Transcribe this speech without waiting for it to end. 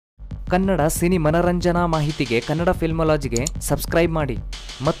Kannada cine ಮನರಂಜನಾ ಮಾಹಿತಿಗೆ Kannada ಫಿಲ್ಮಾಲಜಿಗೆ subscribe ಮಾಡಿ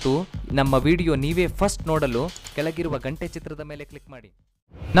ಮತ್ತು ನಮ್ಮ ವಿಡಿಯೋ ನೀವೇ ಫಸ್ಟ್ ನೋಡಲು ಕೆಳಗಿರುವ ಗಂಟೆ ಚಿತ್ರದ ಮೇಲೆ ಕ್ಲಿಕ್ ಮಾಡಿ.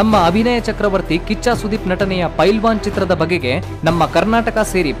 ನಮ್ಮ ಅಭಿನಯ ಚಕ್ರವರ್ತಿ ಕಿಚ್ಚ ಸುದೀಪ್ ನಟನೆಯ ಪೈಲ್ವಾನ್ ಚಿತ್ರದ ಬಗೆಗೆ ನಮ್ಮ ಕರ್ನಾಟಕ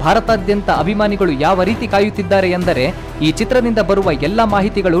ಸೇರಿ ಭಾರತಾದ್ಯಂತ ಅಭಿಮಾನಿಗಳು ಯಾವ ರೀತಿ ಕಾಯುತ್ತಿದ್ದಾರೆ ಎಂದರೆ ಈ ಚಿತ್ರದಿಂದ ಬರುವ ಎಲ್ಲ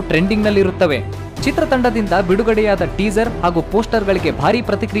ಮಾಹಿತಿಗಳು ಟ್ರೆಂಡಿಂಗ್ನಲ್ಲಿರುತ್ತವೆ. ಚಿತ್ರತಂಡದಿಂದ ಬಿಡುಗಡೆಯಾದ ಟೀಸರ್ ಹಾಗೂ ಪೋಸ್ಟರ್ಗಳಿಗೆ ಭಾರೀ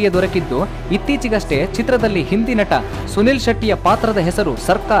ಪ್ರತಿಕ್ರಿಯೆ ದೊರಕಿದ್ದು, ಇತ್ತೀಚೆಗಷ್ಟೇ ಚಿತ್ರದಲ್ಲಿ ಹಿಂದಿ ನಟ ಸುನಿಲ್ ಶೆಟ್ಟಿಯ ಪಾತ್ರದ ಹೆಸರು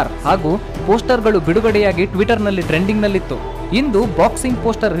ಸರ್ಕಾರ್ ಹಾಗೂ ಪೋಸ್ಟರ್ಗಳು ಬಿಡುಗಡೆಯಾಗಿ ಟ್ವಿಟರ್ನಲ್ಲಿ ಟ್ರೆಂಡಿಂಗ್ನಲ್ಲಿತ್ತು. ಇಂದು ಬಾಕ್ಸಿಂಗ್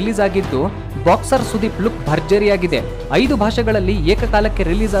ಪೋಸ್ಟರ್ ರಿಲೀಸ್ ಆಗಿದ್ದು, ಬಾಕ್ಸರ್ ಸುದೀಪ್ ಲುಕ್ ಭರ್ಜರಿಯಾಗಿದೆ. 5 ಭಾಷೆಗಳಲ್ಲಿ ಏಕಕಾಲಕ್ಕೆ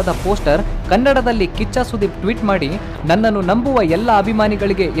ರಿಲೀಸ್ ಆದ ಪೋಸ್ಟರ್ ಕನ್ನಡದಲ್ಲಿ ಕಿಚ್ಚ ಸುದೀಪ್ ಟ್ವೀಟ್ ಮಾಡಿ, ನನ್ನನ್ನು ನಂಬುವ ಎಲ್ಲ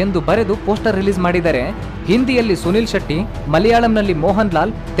ಅಭಿಮಾನಿಗಳಿಗೆ ಎಂದು ಬರೆದು ಪೋಸ್ಟರ್ ರಿಲೀಸ್ ಮಾಡಿದ್ದಾರೆ. ಹಿಂದಿಯಲ್ಲಿ ಸುನಿಲ್ ಶೆಟ್ಟಿ, ಮಲಯಾಳಂನಲ್ಲಿ ಮೋಹನ್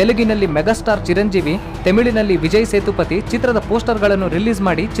ಲಾಲ್, ತೆಲುಗಿನಲ್ಲಿ ಮೆಗಾಸ್ಟಾರ್ ಚಿರಂಜೀವಿ, ತಮಿಳಿನಲ್ಲಿ ವಿಜಯ್ ಸೇತುಪತಿ ಚಿತ್ರದ ಪೋಸ್ಟರ್ಗಳನ್ನು ರಿಲೀಸ್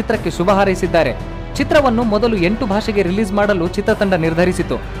ಮಾಡಿ ಚಿತ್ರಕ್ಕೆ ಶುಭ ಹಾರೈಸಿದ್ದಾರೆ. ಚಿತ್ರವನ್ನು ಮೊದಲು 8 ಭಾಷೆಗೆ ರಿಲೀಸ್ ಮಾಡಲು ಚಿತ್ರತಂಡ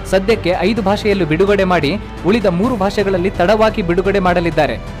ನಿರ್ಧರಿಸಿತು. ಸದ್ಯಕ್ಕೆ 5 ಭಾಷೆಯಲ್ಲೂ ಬಿಡುಗಡೆ ಮಾಡಿ ಉಳಿದ 3 ಭಾಷೆಗಳಲ್ಲಿ ತಡವಾಗಿ ಬಿಡುಗಡೆ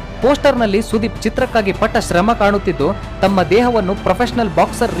ಮಾಡಲಿದ್ದಾರೆ. ಪೋಸ್ಟರ್ನಲ್ಲಿ ಸುದೀಪ್ ಚಿತ್ರಕ್ಕಾಗಿ ಪಟ್ಟ ಶ್ರಮ ಕಾಣುತ್ತಿದ್ದು, ತಮ್ಮ ದೇಹವನ್ನು ಪ್ರೊಫೆಷನಲ್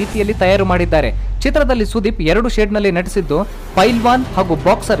ಬಾಕ್ಸರ್ ರೀತಿಯಲ್ಲಿ ತಯಾರು ಮಾಡಿದ್ದಾರೆ. ಚಿತ್ರದಲ್ಲಿ ಸುದೀಪ್ 2 ಶೇಡ್ನಲ್ಲಿ ನಟಿಸಿದ್ದು, ಪೈಲ್ವಾನ್ ಹಾಗೂ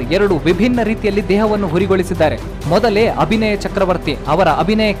ಬಾಕ್ಸರ್ 2 ವಿಭಿನ್ನ ರೀತಿಯಲ್ಲಿ ದೇಹವನ್ನು ಹುರಿಗೊಳಿಸಿದ್ದಾರೆ. ಮೊದಲೇ ಅಭಿನಯ ಚಕ್ರವರ್ತಿ, ಅವರ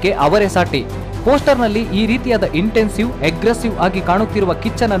ಅಭಿನಯಕ್ಕೆ ಅವರೇ ಸಾಟಿ. ಪೋಸ್ಟರ್ನಲ್ಲಿ ಈ ರೀತಿಯಾದ ಇಂಟೆನ್ಸಿವ್, ಅಗ್ರೆಸಿವ್ ಆಗಿ ಕಾಣುತ್ತಿರುವ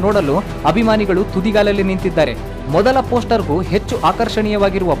ಕಿಚ್ಚನ ನೋಡಲು ಅಭಿಮಾನಿಗಳು ತುದಿಗಾಲಲ್ಲಿ ನಿಂತಿದ್ದಾರೆ. ಮೊದಲ ಪೋಸ್ಟರ್ಗೂ ಹೆಚ್ಚು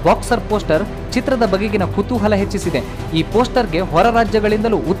ಆಕರ್ಷಣೀಯವಾಗಿರುವ ಬಾಕ್ಸರ್ ಪೋಸ್ಟರ್ ಚಿತ್ರದ ಬಗೆಗಿನ ಕುತೂಹಲ ಹೆಚ್ಚಿಸಿದೆ. ಈ ಪೋಸ್ಟರ್ಗೆ ಹೊರ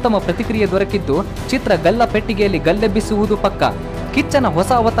ರಾಜ್ಯಗಳಿಂದಲೂ ಉತ್ತಮ ಪ್ರತಿಕ್ರಿಯೆ ದೊರಕಿದ್ದು, ಚಿತ್ರ ಗಲ್ಲ ಪೆಟ್ಟಿಗೆಯಲ್ಲಿ ಗಲ್ಲೆಬ್ಬಿಸುವುದು ಪಕ್ಕ. ಕಿಚ್ಚನ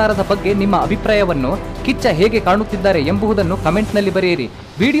ಹೊಸ ಅವತಾರದ ಬಗ್ಗೆ ನಿಮ್ಮ ಅಭಿಪ್ರಾಯವನ್ನು, ಕಿಚ್ಚ ಹೇಗೆ ಕಾಣುತ್ತಿದ್ದಾರೆ ಎಂಬುದನ್ನು ಕಮೆಂಟ್ನಲ್ಲಿ ಬರೆಯಿರಿ.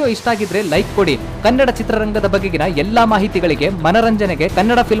 ವಿಡಿಯೋ ಇಷ್ಟ ಆಗಿದ್ರೆ ಲೈಕ್ ಕೊಡಿ. ಕನ್ನಡ ಚಿತ್ರರಂಗದ ಬಗೆಗಿನ ಎಲ್ಲಾ ಮಾಹಿತಿಗಳಿಗೆ, ಮನರಂಜನೆಗೆ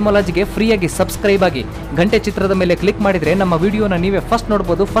ಕನ್ನಡ ಫಿಲ್ಮಾಲಜಿಗೆ ಫ್ರೀಯಾಗಿ ಸಬ್ಸ್ಕ್ರೈಬ್ ಆಗಿ. ಗಂಟೆ ಚಿತ್ರದ ಮೇಲೆ ಕ್ಲಿಕ್ ಮಾಡಿದ್ರೆ ನಮ್ಮ ವಿಡಿಯೋನ ನೀವೇ ಫಸ್ಟ್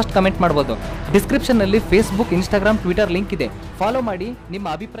ನೋಡಬಹುದು, ಫಸ್ಟ್ ಕಮೆಂಟ್ ಮಾಡಬಹುದು. ಡಿಸ್ಕ್ರಿಪ್ಷನ್ ನಲ್ಲಿ ಫೇಸ್ಬುಕ್, ಇನ್ಸ್ಟಾಗ್ರಾಮ್, ಟ್ವಿಟರ್ ಲಿಂಕ್ ಇದೆ. ಫಾಲೋ ಮಾಡಿ, ನಿಮ್ಮ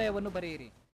ಅಭಿಪ್ರಾಯವನ್ನು ಬರೆಯಿರಿ.